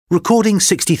Recording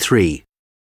 63.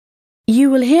 You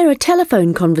will hear a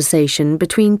telephone conversation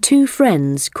between two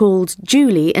friends called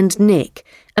Julie and Nick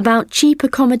about cheap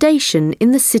accommodation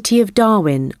in the city of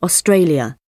Darwin,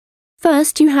 Australia.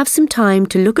 First, you have some time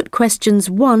to look at questions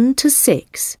 1 to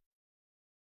 6.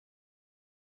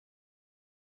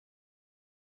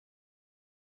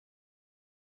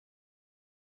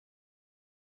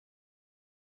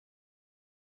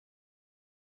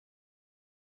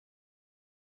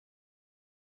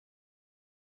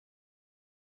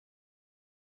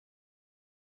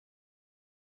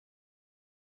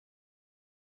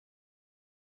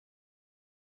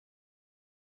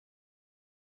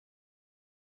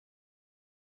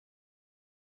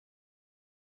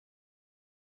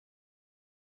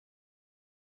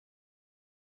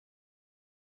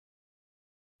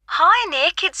 Hi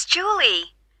Nick, it's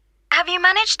Julie. Have you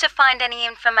managed to find any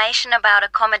information about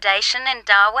accommodation in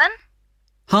Darwin?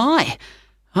 Hi,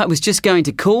 I was just going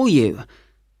to call you.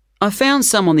 I found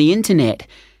some on the internet.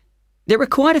 There are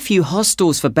quite a few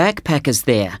hostels for backpackers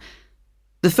there.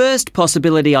 The first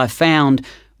possibility I found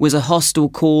was a hostel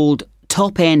called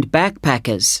Top End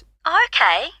Backpackers.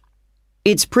 Okay.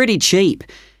 It's pretty cheap.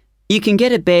 You can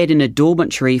get a bed in a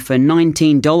dormitory for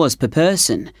 $19 per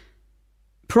person.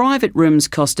 Private rooms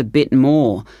cost a bit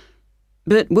more,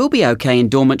 but we'll be okay in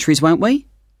dormitories, won't we?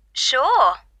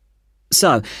 Sure.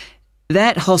 So,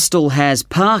 that hostel has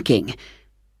parking,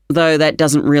 though that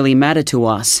doesn't really matter to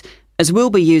us, as we'll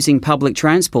be using public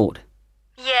transport.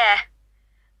 Yeah.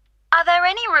 Are there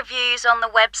any reviews on the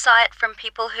website from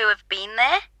people who have been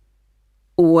there?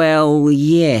 Well,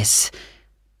 yes.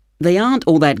 They aren't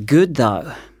all that good,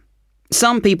 though.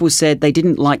 Some people said they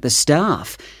didn't like the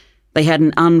staff. They had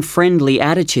an unfriendly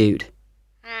attitude.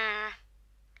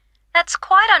 That's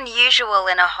quite unusual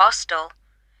in a hostel.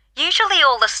 Usually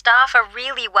all the staff are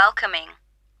really welcoming.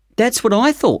 That's what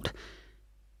I thought.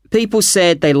 People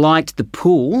said they liked the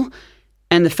pool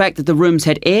and the fact that the rooms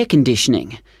had air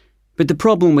conditioning. But the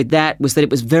problem with that was that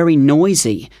it was very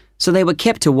noisy, so they were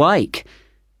kept awake.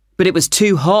 But it was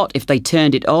too hot if they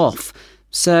turned it off,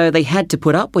 so they had to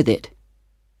put up with it.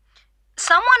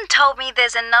 Someone told me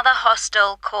there's another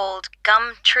hostel called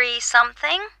Gumtree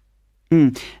something.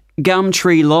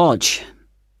 Gumtree Lodge.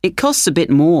 It costs a bit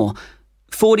more,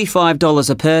 $45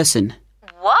 a person.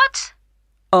 What?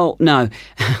 Oh, no,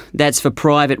 that's for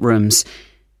private rooms.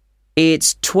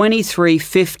 It's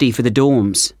 $23.50 for the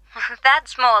dorms.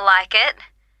 That's more like it.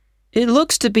 It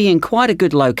looks to be in quite a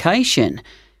good location.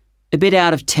 A bit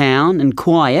out of town and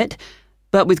quiet,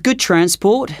 but with good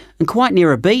transport and quite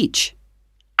near a beach.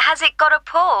 Has it got a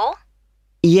pool?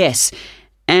 Yes,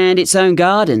 and its own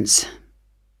gardens.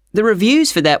 The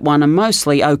reviews for that one are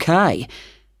mostly okay,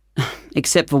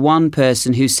 except for one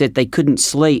person who said they couldn't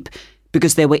sleep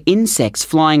because there were insects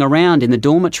flying around in the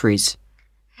dormitories.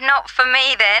 Not for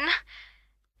me then.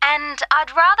 And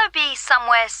I'd rather be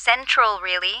somewhere central,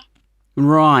 really.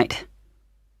 Right.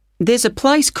 There's a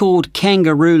place called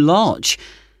Kangaroo Lodge.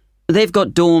 They've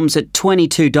got dorms at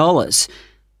 $22,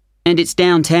 and it's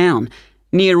downtown,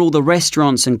 near all the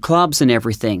restaurants and clubs and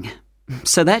everything.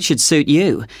 So that should suit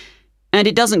you. And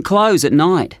it doesn't close at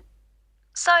night.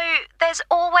 So there's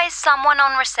always someone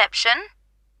on reception?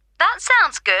 That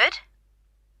sounds good.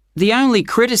 The only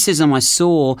criticism I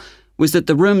saw was that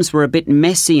the rooms were a bit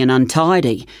messy and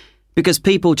untidy because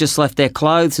people just left their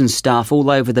clothes and stuff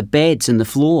all over the beds and the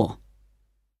floor.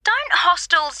 Don't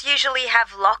hostels usually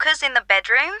have lockers in the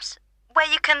bedrooms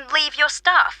where you can leave your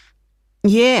stuff?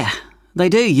 Yeah, they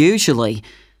do usually,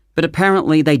 but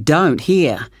apparently they don't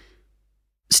here.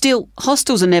 Still,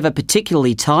 hostels are never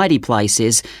particularly tidy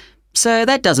places, so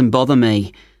that doesn't bother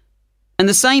me. And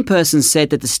the same person said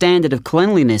that the standard of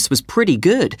cleanliness was pretty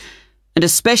good, and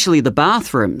especially the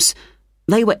bathrooms.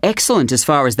 They were excellent as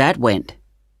far as that went.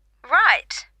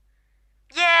 Right.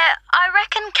 Yeah, I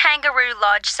reckon Kangaroo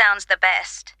Lodge sounds the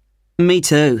best. Me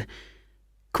too.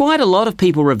 Quite a lot of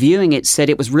people reviewing it said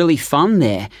it was really fun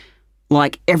there.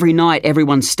 Like every night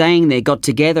everyone staying there got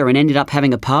together and ended up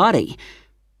having a party.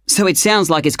 So it sounds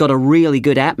like it's got a really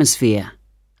good atmosphere.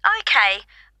 Okay,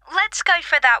 let's go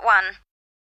for that one.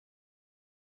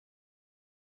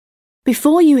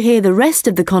 Before you hear the rest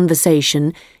of the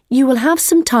conversation, you will have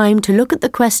some time to look at the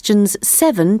questions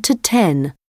 7 to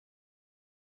 10.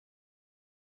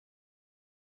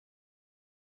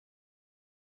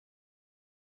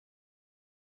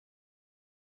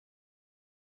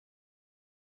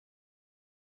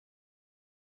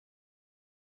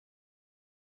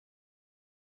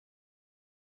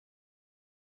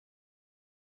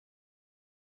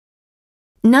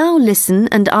 Now listen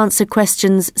and answer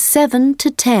questions 7 to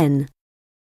 10.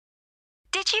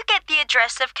 Did you get the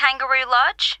address of Kangaroo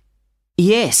Lodge?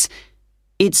 Yes,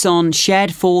 it's on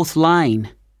Shadforth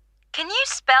Lane. Can you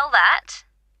spell that?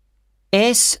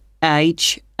 Shadforth.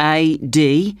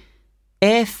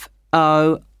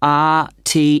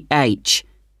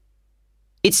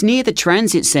 It's near the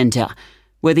transit centre,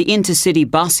 where the intercity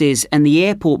buses and the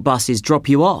airport buses drop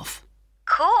you off.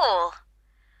 Cool.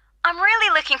 I'm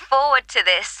really looking forward to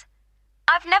this.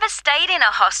 I've never stayed in a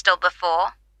hostel before.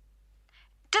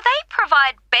 Do they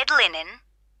provide bed linen,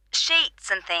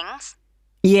 sheets and things?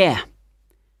 Yeah.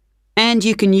 And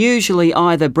you can usually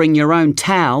either bring your own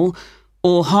towel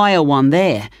or hire one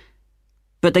there,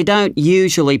 but they don't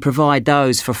usually provide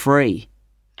those for free.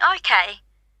 Okay.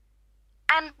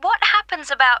 And what happens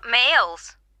about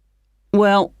meals?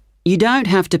 Well, you don't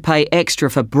have to pay extra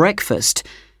for breakfast.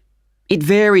 It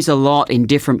varies a lot in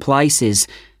different places,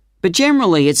 but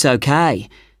generally it's okay.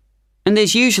 And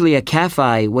there's usually a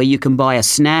cafe where you can buy a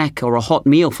snack or a hot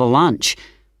meal for lunch.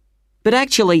 But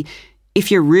actually, if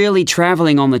you're really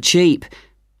travelling on the cheap,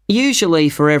 usually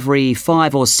for every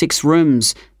 5 or 6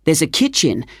 rooms, there's a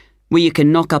kitchen where you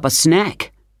can knock up a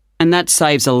snack, and that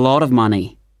saves a lot of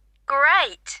money.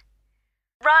 Great.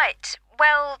 Right,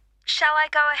 well, shall I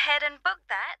go ahead and book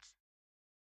that?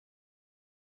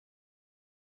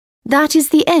 That is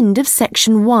the end of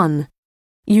section 1.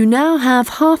 You now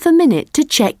have half a minute to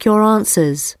check your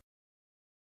answers.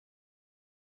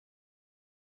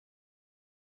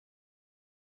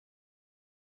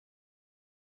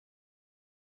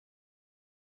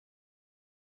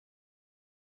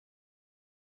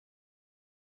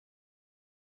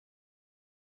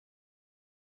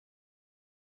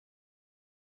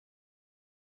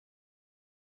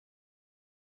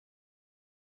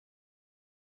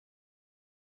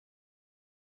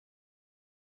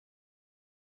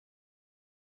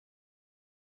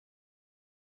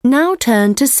 Now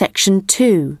turn to section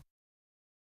 2.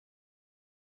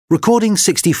 Recording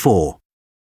 64.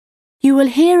 You will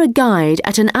hear a guide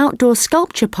at an outdoor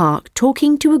sculpture park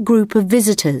talking to a group of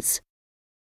visitors.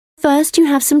 First, you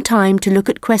have some time to look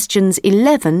at questions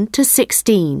 11 to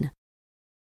 16.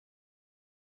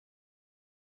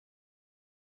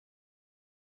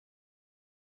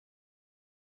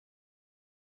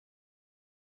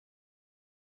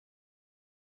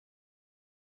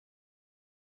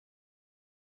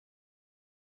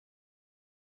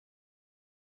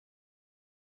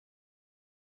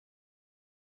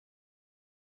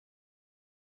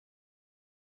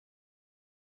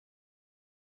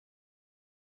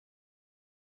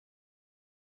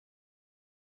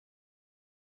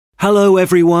 Hello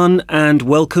everyone and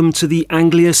welcome to the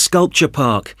Anglia Sculpture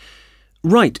Park.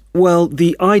 Right, well,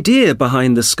 the idea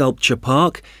behind the sculpture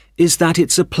park is that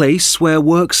it's a place where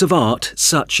works of art,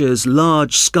 such as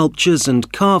large sculptures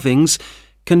and carvings,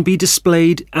 can be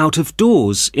displayed out of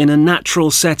doors in a natural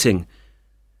setting.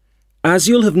 As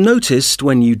you'll have noticed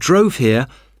when you drove here,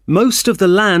 most of the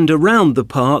land around the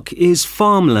park is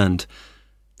farmland.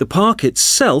 The park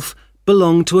itself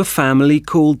belonged to a family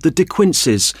called the De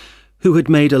Quinces, who had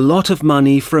made a lot of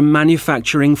money from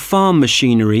manufacturing farm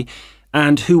machinery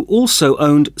and who also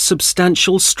owned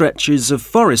substantial stretches of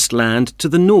forest land to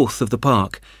the north of the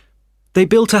park. They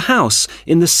built a house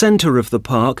in the centre of the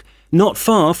park, not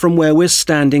far from where we're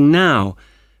standing now,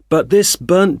 but this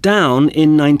burnt down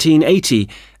in 1980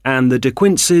 and the De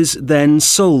Quinces then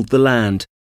sold the land.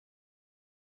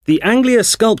 The Anglia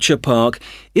Sculpture Park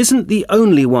isn't the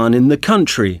only one in the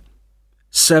country.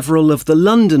 Several of the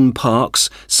London parks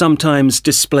sometimes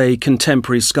display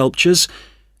contemporary sculptures,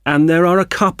 and there are a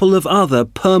couple of other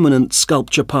permanent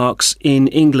sculpture parks in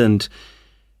England.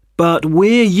 But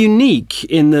we're unique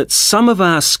in that some of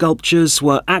our sculptures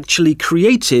were actually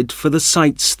created for the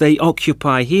sites they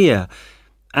occupy here,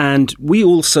 and we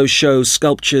also show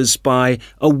sculptures by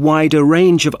a wider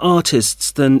range of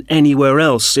artists than anywhere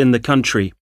else in the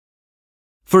country.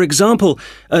 For example,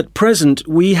 at present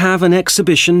we have an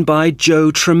exhibition by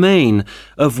Joe Tremaine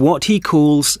of what he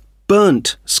calls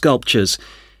burnt sculptures.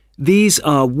 These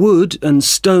are wood and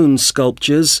stone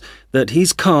sculptures that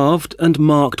he's carved and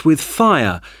marked with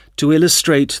fire to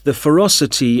illustrate the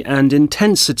ferocity and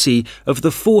intensity of the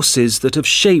forces that have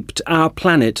shaped our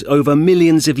planet over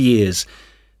millions of years.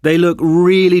 They look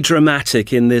really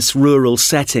dramatic in this rural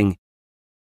setting.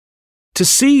 To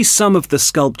see some of the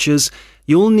sculptures,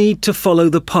 you'll need to follow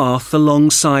the path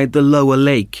alongside the lower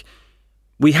lake.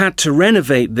 We had to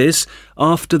renovate this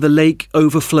after the lake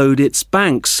overflowed its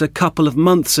banks a couple of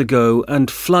months ago and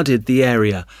flooded the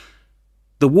area.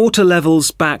 The water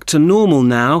level's back to normal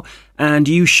now, and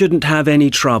you shouldn't have any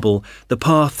trouble. The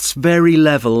path's very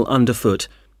level underfoot.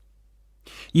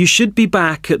 You should be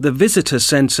back at the visitor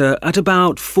centre at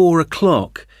about 4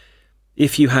 o'clock.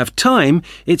 If you have time,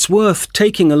 it's worth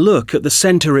taking a look at the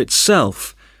centre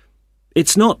itself.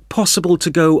 It's not possible to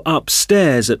go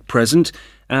upstairs at present,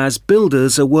 as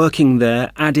builders are working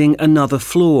there adding another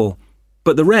floor,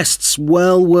 but the rest's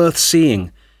well worth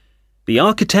seeing. The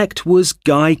architect was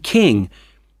Guy King.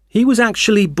 He was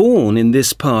actually born in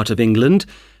this part of England,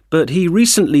 but he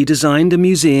recently designed a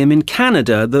museum in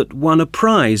Canada that won a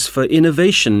prize for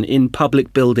innovation in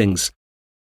public buildings.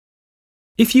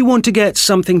 If you want to get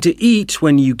something to eat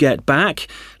when you get back,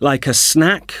 like a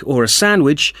snack or a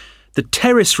sandwich, the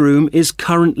terrace room is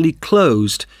currently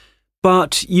closed,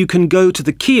 but you can go to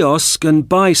the kiosk and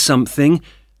buy something,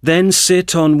 then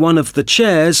sit on one of the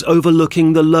chairs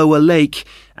overlooking the lower lake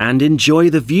and enjoy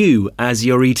the view as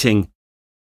you're eating.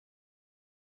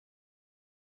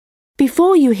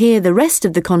 Before you hear the rest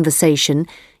of the conversation,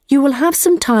 you will have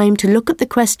some time to look at the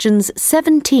questions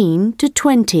 17 to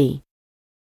 20.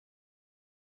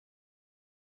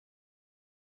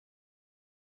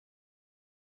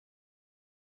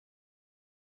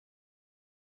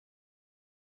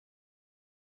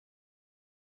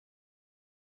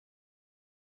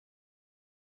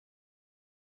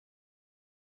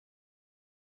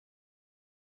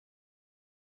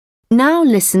 Now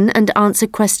listen and answer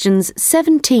questions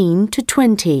 17 to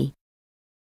 20.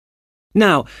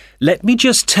 Now, let me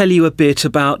just tell you a bit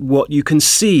about what you can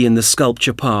see in the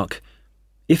sculpture park.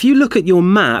 If you look at your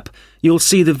map, you'll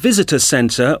see the visitor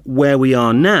centre, where we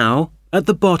are now, at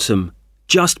the bottom,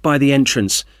 just by the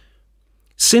entrance.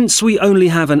 Since we only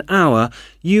have an hour,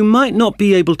 you might not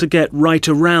be able to get right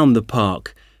around the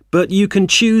park, but you can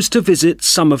choose to visit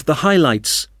some of the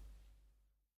highlights.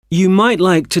 You might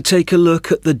like to take a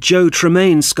look at the Joe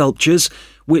Tremaine sculptures,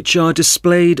 which are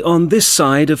displayed on this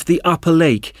side of the upper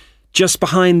lake, just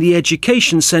behind the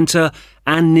education centre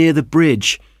and near the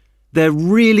bridge. They're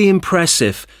really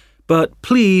impressive, but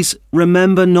please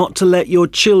remember not to let your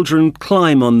children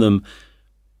climb on them.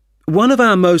 One of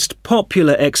our most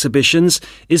popular exhibitions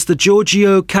is the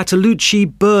Giorgio Catalucci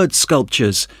bird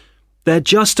sculptures. They're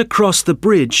just across the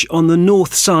bridge on the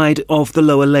north side of the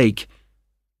lower lake.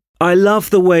 I love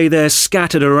the way they're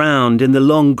scattered around in the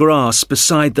long grass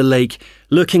beside the lake,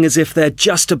 looking as if they're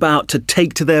just about to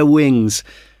take to their wings.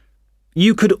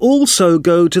 You could also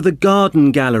go to the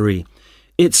garden gallery.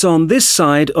 It's on this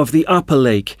side of the upper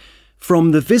lake.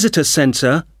 From the visitor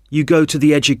centre, you go to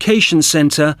the education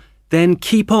centre, then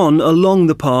keep on along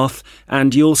the path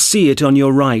and you'll see it on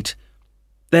your right.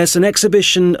 There's an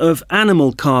exhibition of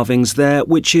animal carvings there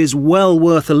which is well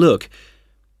worth a look.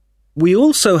 We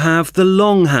also have the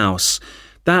Longhouse.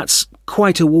 That's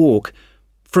quite a walk.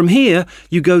 From here,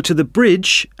 you go to the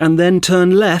bridge and then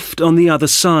turn left on the other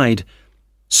side.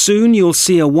 Soon you'll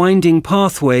see a winding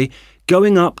pathway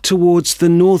going up towards the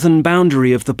northern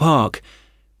boundary of the park.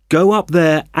 Go up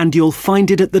there and you'll find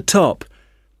it at the top.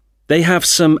 They have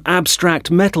some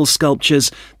abstract metal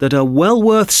sculptures that are well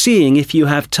worth seeing if you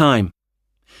have time.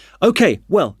 OK,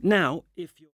 well, now,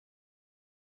 if you...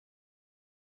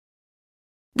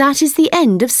 That is the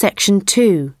end of section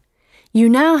 2. You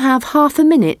now have half a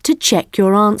minute to check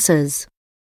your answers.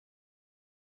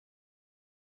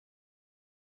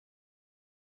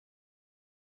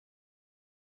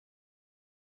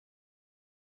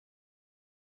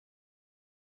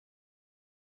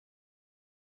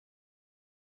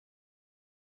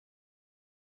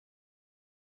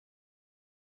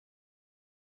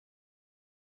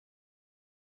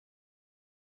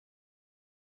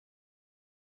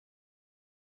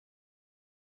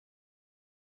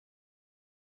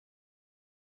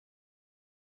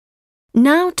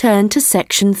 Now turn to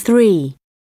section 3.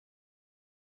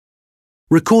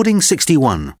 Recording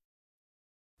 61.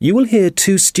 You will hear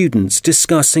two students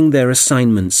discussing their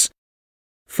assignments.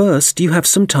 First, you have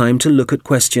some time to look at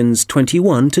questions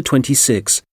 21 to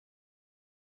 26.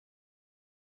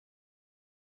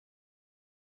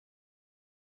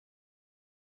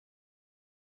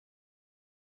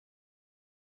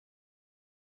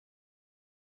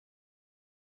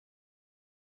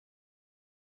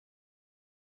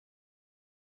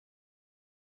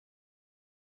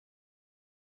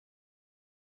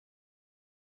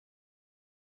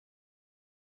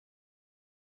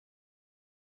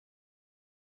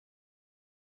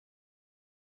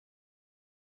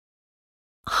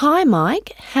 Hi,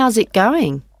 Mike. How's it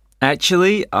going?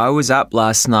 Actually, I was up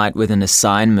last night with an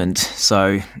assignment,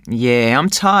 so yeah, I'm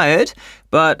tired,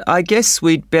 but I guess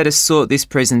we'd better sort this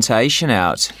presentation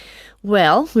out.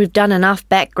 Well, we've done enough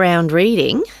background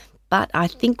reading, but I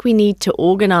think we need to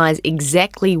organise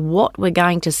exactly what we're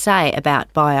going to say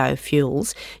about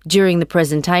biofuels during the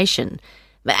presentation,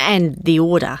 and the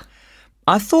order.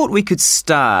 I thought we could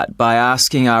start by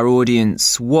asking our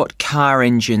audience what car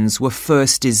engines were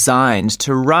first designed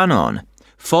to run on.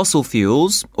 Fossil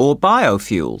fuels or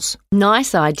biofuels?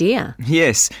 Nice idea.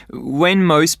 Yes, when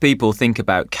most people think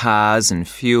about cars and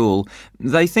fuel,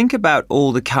 they think about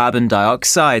all the carbon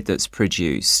dioxide that's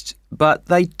produced, but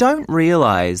they don't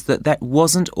realise that that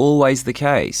wasn't always the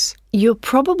case. You're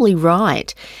probably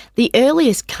right. The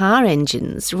earliest car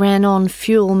engines ran on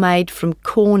fuel made from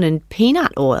corn and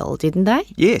peanut oil, didn't they?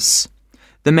 Yes.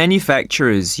 The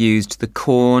manufacturers used the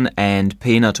corn and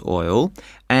peanut oil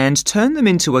and turned them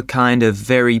into a kind of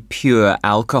very pure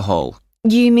alcohol.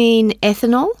 You mean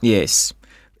ethanol? Yes.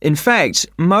 In fact,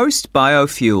 most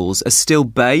biofuels are still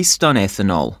based on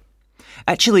ethanol.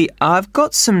 Actually, I've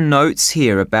got some notes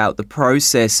here about the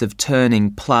process of turning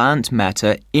plant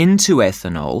matter into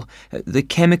ethanol, the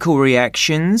chemical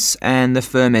reactions and the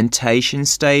fermentation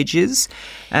stages.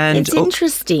 And it's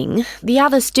interesting. The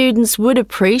other students would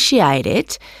appreciate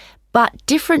it, but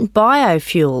different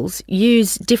biofuels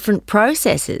use different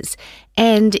processes.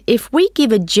 And if we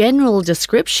give a general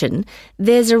description,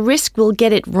 there's a risk we'll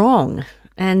get it wrong,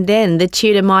 and then the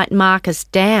tutor might mark us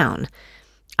down.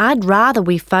 I'd rather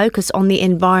we focus on the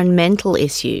environmental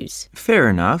issues. Fair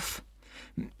enough.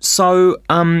 So,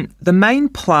 the main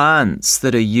plants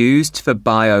that are used for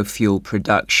biofuel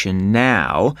production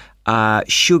now are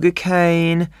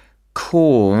sugarcane,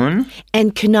 corn...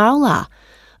 and canola.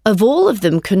 Of all of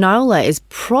them, canola is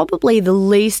probably the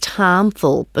least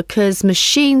harmful because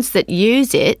machines that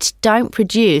use it don't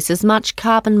produce as much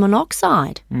carbon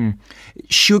monoxide.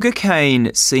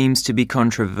 Sugarcane seems to be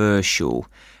controversial.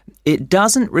 It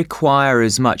doesn't require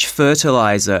as much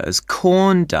fertiliser as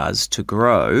corn does to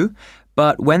grow,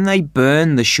 but when they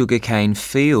burn the sugarcane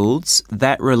fields,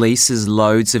 that releases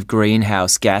loads of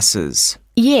greenhouse gases.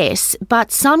 Yes,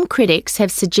 but some critics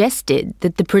have suggested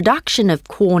that the production of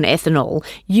corn ethanol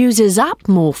uses up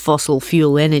more fossil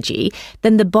fuel energy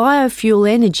than the biofuel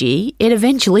energy it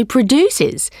eventually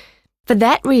produces. For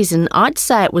that reason, I'd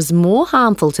say it was more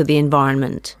harmful to the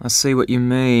environment. I see what you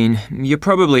mean. You're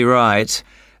probably right.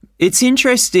 It's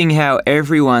interesting how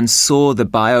everyone saw the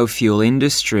biofuel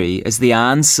industry as the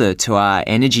answer to our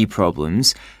energy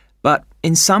problems, but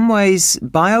in some ways,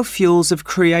 biofuels have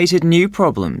created new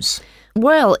problems.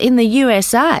 Well, in the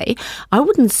USA, I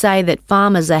wouldn't say that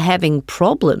farmers are having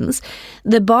problems.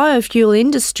 The biofuel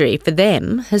industry for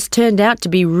them has turned out to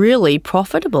be really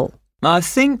profitable. I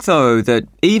think, though, that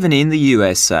even in the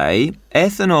USA,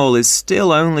 ethanol is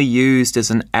still only used as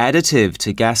an additive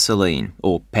to gasoline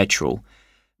or petrol.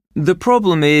 The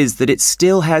problem is that it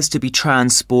still has to be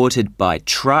transported by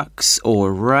trucks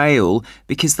or rail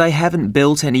because they haven't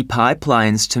built any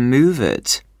pipelines to move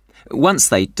it. Once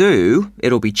they do,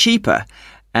 it'll be cheaper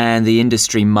and the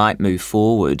industry might move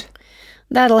forward.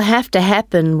 That'll have to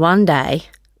happen one day.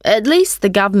 At least the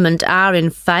government are in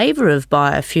favour of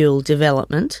biofuel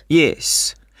development.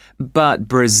 Yes, but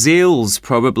Brazil's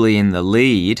probably in the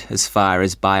lead as far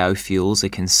as biofuels are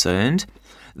concerned.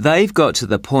 They've got to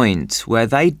the point where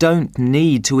they don't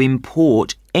need to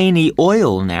import any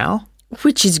oil now.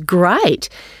 Which is great.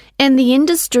 And the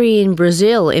industry in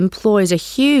Brazil employs a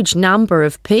huge number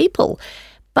of people.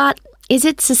 But is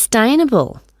it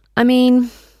sustainable? I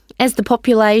mean, as the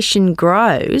population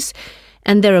grows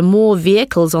and there are more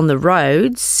vehicles on the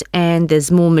roads and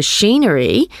there's more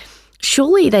machinery,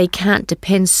 surely they can't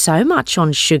depend so much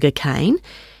on sugarcane.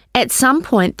 At some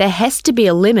point, there has to be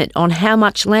a limit on how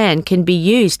much land can be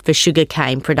used for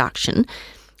sugarcane production.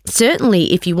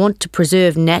 Certainly, if you want to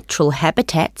preserve natural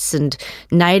habitats and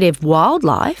native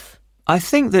wildlife. I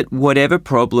think that whatever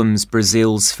problems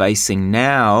Brazil's facing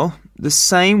now, the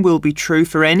same will be true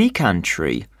for any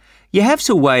country. You have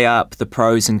to weigh up the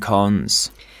pros and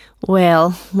cons.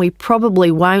 Well, we probably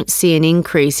won't see an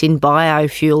increase in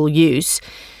biofuel use.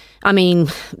 I mean,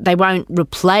 they won't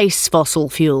replace fossil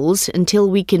fuels until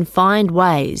we can find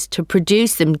ways to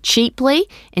produce them cheaply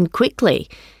and quickly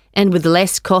and with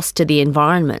less cost to the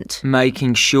environment.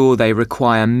 Making sure they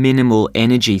require minimal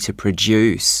energy to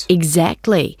produce.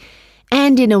 Exactly.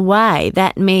 And in a way,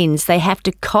 that means they have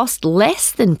to cost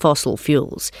less than fossil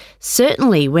fuels,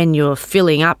 certainly when you're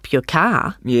filling up your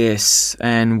car. Yes,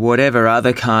 and whatever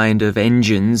other kind of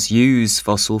engines use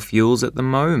fossil fuels at the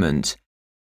moment.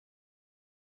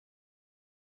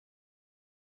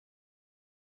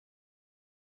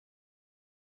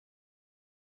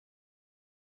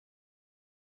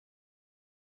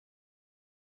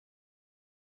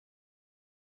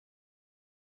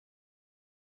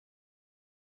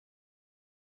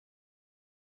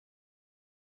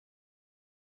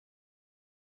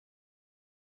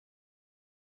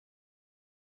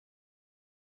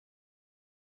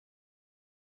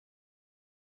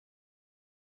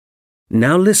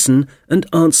 Now listen and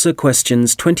answer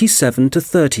questions 27 to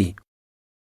 30.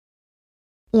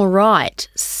 All right,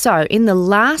 so in the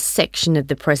last section of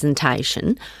the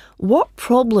presentation, what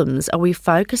problems are we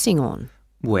focusing on?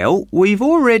 Well, we've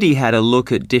already had a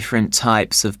look at different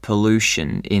types of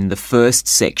pollution in the first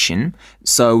section,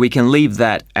 so we can leave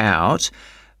that out.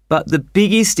 But the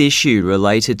biggest issue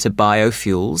related to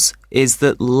biofuels is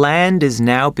that land is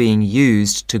now being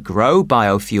used to grow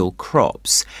biofuel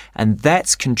crops, and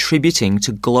that's contributing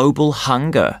to global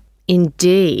hunger.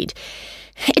 Indeed.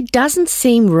 It doesn't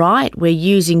seem right we're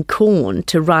using corn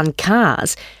to run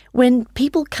cars when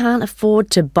people can't afford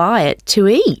to buy it to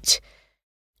eat.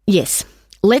 Yes,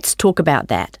 let's talk about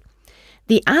that.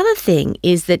 The other thing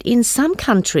is that in some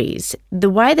countries, the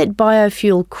way that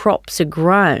biofuel crops are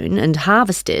grown and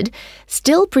harvested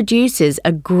still produces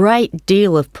a great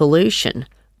deal of pollution,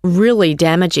 really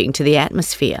damaging to the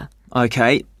atmosphere.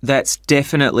 OK, that's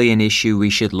definitely an issue we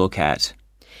should look at.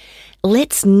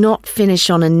 Let's not finish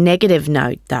on a negative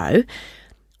note, though.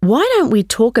 Why don't we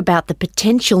talk about the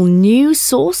potential new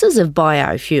sources of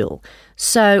biofuel?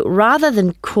 So rather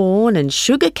than corn and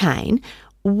sugarcane,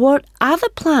 what other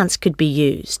plants could be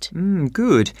used?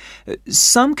 Good.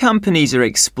 Some companies are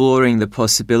exploring the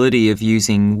possibility of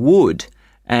using wood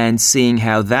and seeing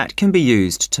how that can be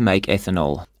used to make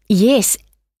ethanol. Yes,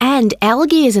 and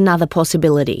algae is another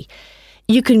possibility.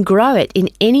 You can grow it in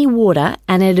any water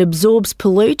and it absorbs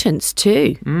pollutants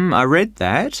too. I read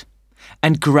that.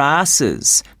 And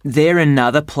grasses, they're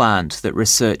another plant that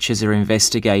researchers are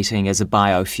investigating as a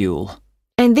biofuel.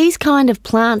 And these kind of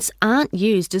plants aren't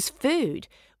used as food,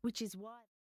 which is why...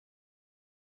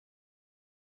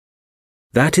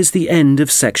 That is the end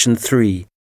of section 3.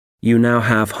 You now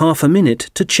have half a minute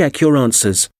to check your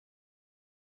answers.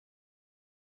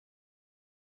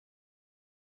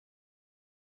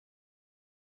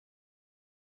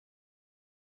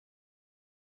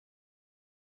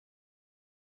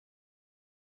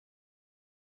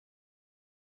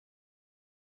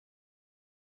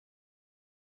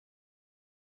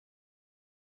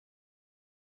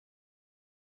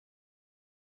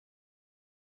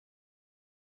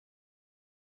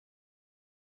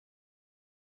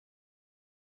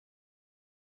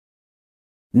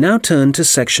 Now turn to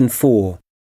section 4.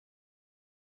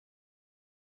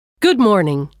 Good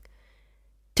morning.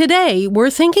 Today, we're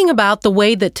thinking about the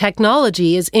way that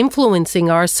technology is influencing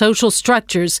our social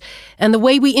structures and the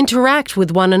way we interact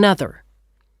with one another.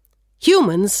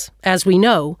 Humans, as we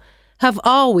know, have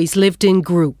always lived in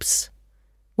groups.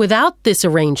 Without this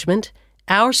arrangement,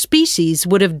 our species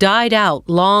would have died out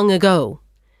long ago.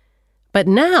 But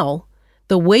now,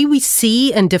 the way we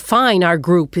see and define our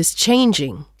group is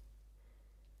changing.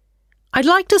 I'd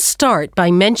like to start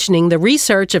by mentioning the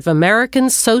research of American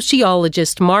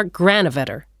sociologist Mark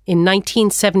Granovetter in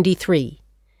 1973.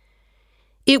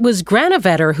 It was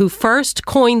Granovetter who first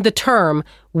coined the term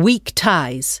weak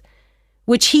ties,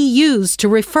 which he used to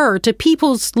refer to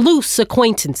people's loose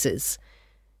acquaintances.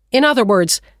 In other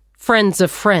words, friends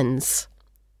of friends.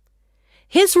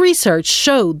 His research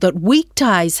showed that weak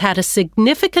ties had a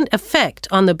significant effect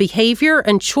on the behavior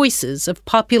and choices of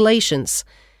populations,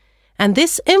 and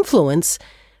this influence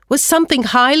was something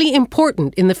highly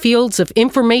important in the fields of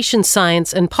information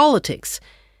science and politics,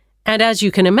 and as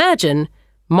you can imagine,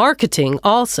 marketing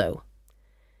also.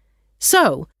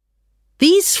 So,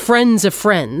 these friends of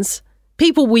friends,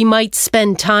 people we might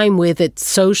spend time with at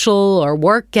social or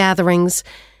work gatherings,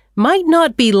 might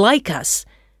not be like us,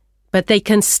 but they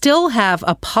can still have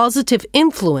a positive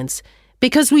influence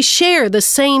because we share the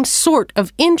same sort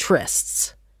of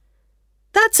interests.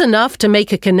 That's enough to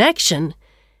make a connection,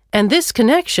 and this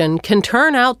connection can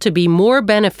turn out to be more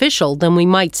beneficial than we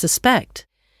might suspect.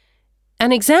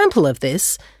 An example of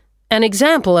this, an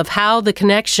example of how the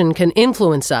connection can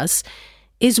influence us,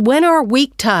 is when our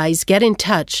weak ties get in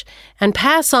touch and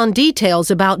pass on details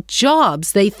about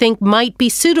jobs they think might be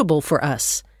suitable for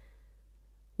us.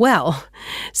 Well,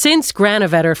 since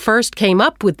Granovetter first came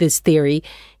up with this theory,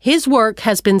 his work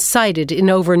has been cited in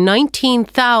over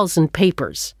 19,000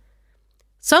 papers.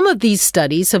 Some of these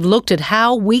studies have looked at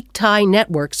how weak tie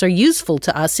networks are useful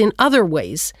to us in other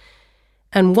ways.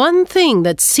 And one thing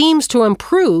that seems to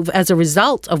improve as a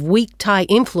result of weak tie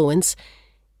influence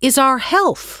is our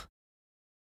health.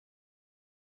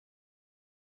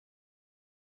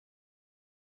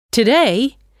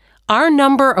 Today, our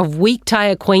number of weak tie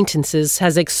acquaintances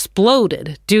has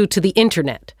exploded due to the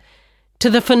internet,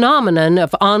 to the phenomenon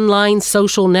of online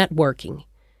social networking.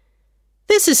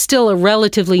 This is still a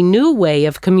relatively new way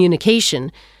of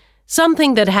communication,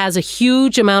 something that has a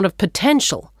huge amount of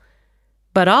potential.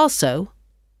 But also,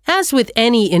 as with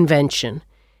any invention,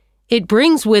 it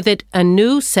brings with it a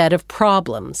new set of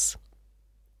problems.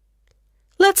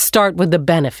 Let's start with the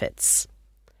benefits.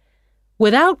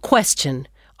 Without question,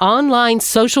 online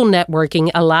social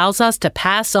networking allows us to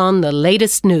pass on the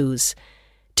latest news,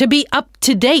 to be up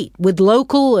to date with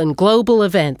local and global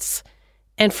events.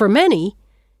 And for many,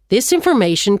 this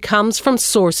information comes from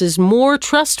sources more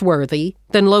trustworthy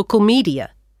than local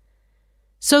media.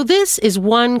 So this is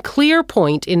one clear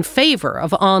point in favor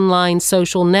of online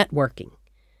social networking.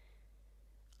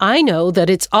 I know that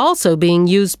it's also being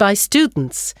used by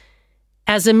students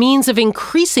as a means of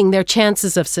increasing their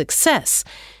chances of success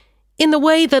in the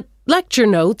way that lecture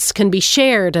notes can be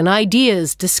shared and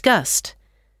ideas discussed.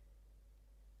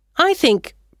 I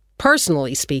think,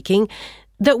 personally speaking,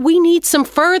 that we need some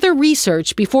further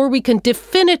research before we can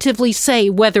definitively say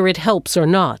whether it helps or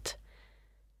not.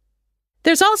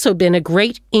 There's also been a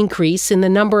great increase in the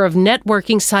number of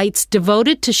networking sites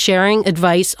devoted to sharing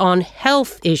advice on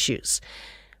health issues,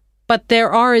 but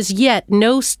there are as yet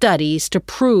no studies to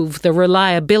prove the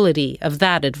reliability of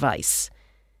that advice.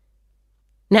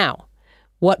 Now,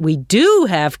 what we do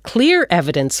have clear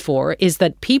evidence for is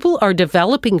that people are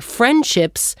developing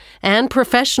friendships and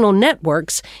professional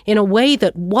networks in a way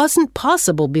that wasn't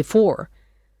possible before.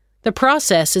 The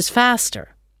process is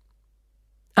faster.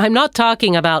 I'm not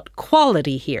talking about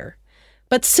quality here,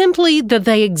 but simply that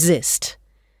they exist.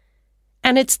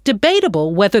 And it's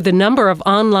debatable whether the number of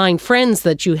online friends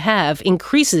that you have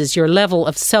increases your level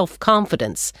of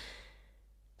self-confidence.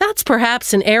 That's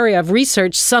perhaps an area of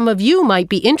research some of you might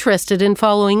be interested in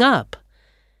following up.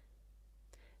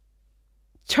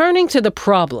 Turning to the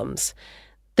problems,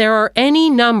 there are any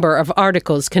number of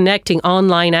articles connecting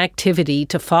online activity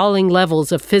to falling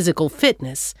levels of physical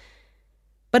fitness.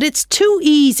 But it's too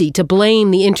easy to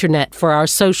blame the internet for our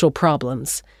social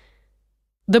problems.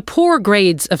 The poor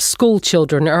grades of school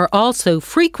children are also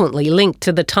frequently linked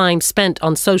to the time spent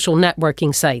on social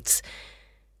networking sites.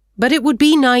 But it would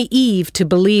be naive to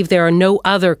believe there are no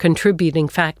other contributing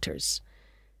factors.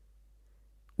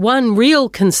 One real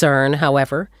concern,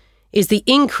 however, is the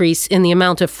increase in the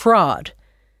amount of fraud,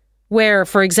 where,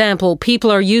 for example,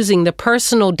 people are using the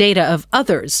personal data of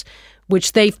others,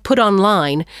 which they've put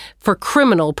online, for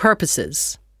criminal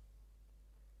purposes.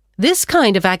 This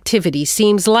kind of activity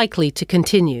seems likely to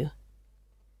continue.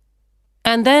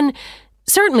 And then,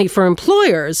 certainly for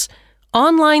employers,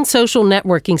 online social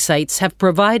networking sites have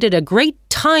provided a great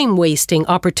time-wasting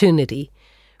opportunity,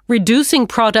 reducing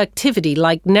productivity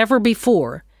like never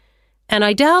before, and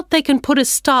I doubt they can put a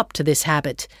stop to this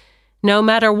habit, no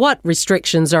matter what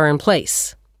restrictions are in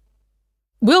place.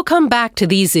 We'll come back to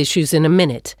these issues in a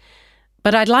minute,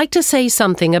 but I'd like to say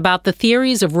something about the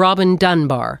theories of Robin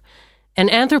Dunbar, an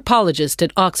anthropologist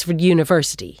at Oxford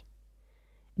University.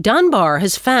 Dunbar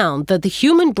has found that the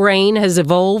human brain has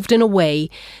evolved in a way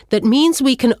that means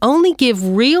we can only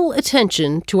give real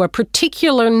attention to a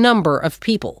particular number of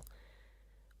people.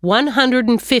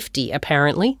 150,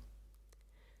 apparently.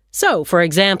 So, for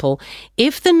example,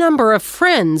 if the number of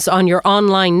friends on your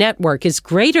online network is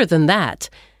greater than that,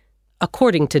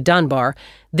 according to Dunbar,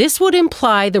 this would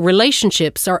imply the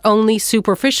relationships are only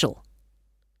superficial.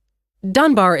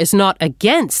 Dunbar is not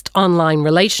against online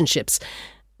relationships,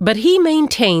 but he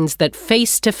maintains that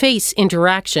face-to-face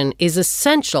interaction is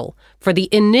essential for the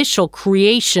initial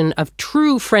creation of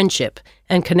true friendship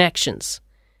and connections.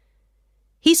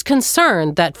 He's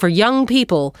concerned that for young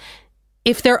people,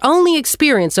 if their only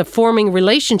experience of forming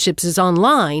relationships is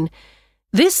online,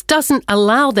 this doesn't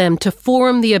allow them to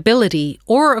form the ability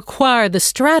or acquire the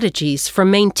strategies for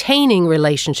maintaining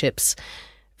relationships.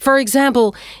 For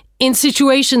example, in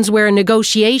situations where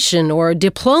negotiation or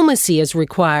diplomacy is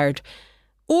required,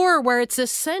 or where it's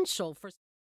essential for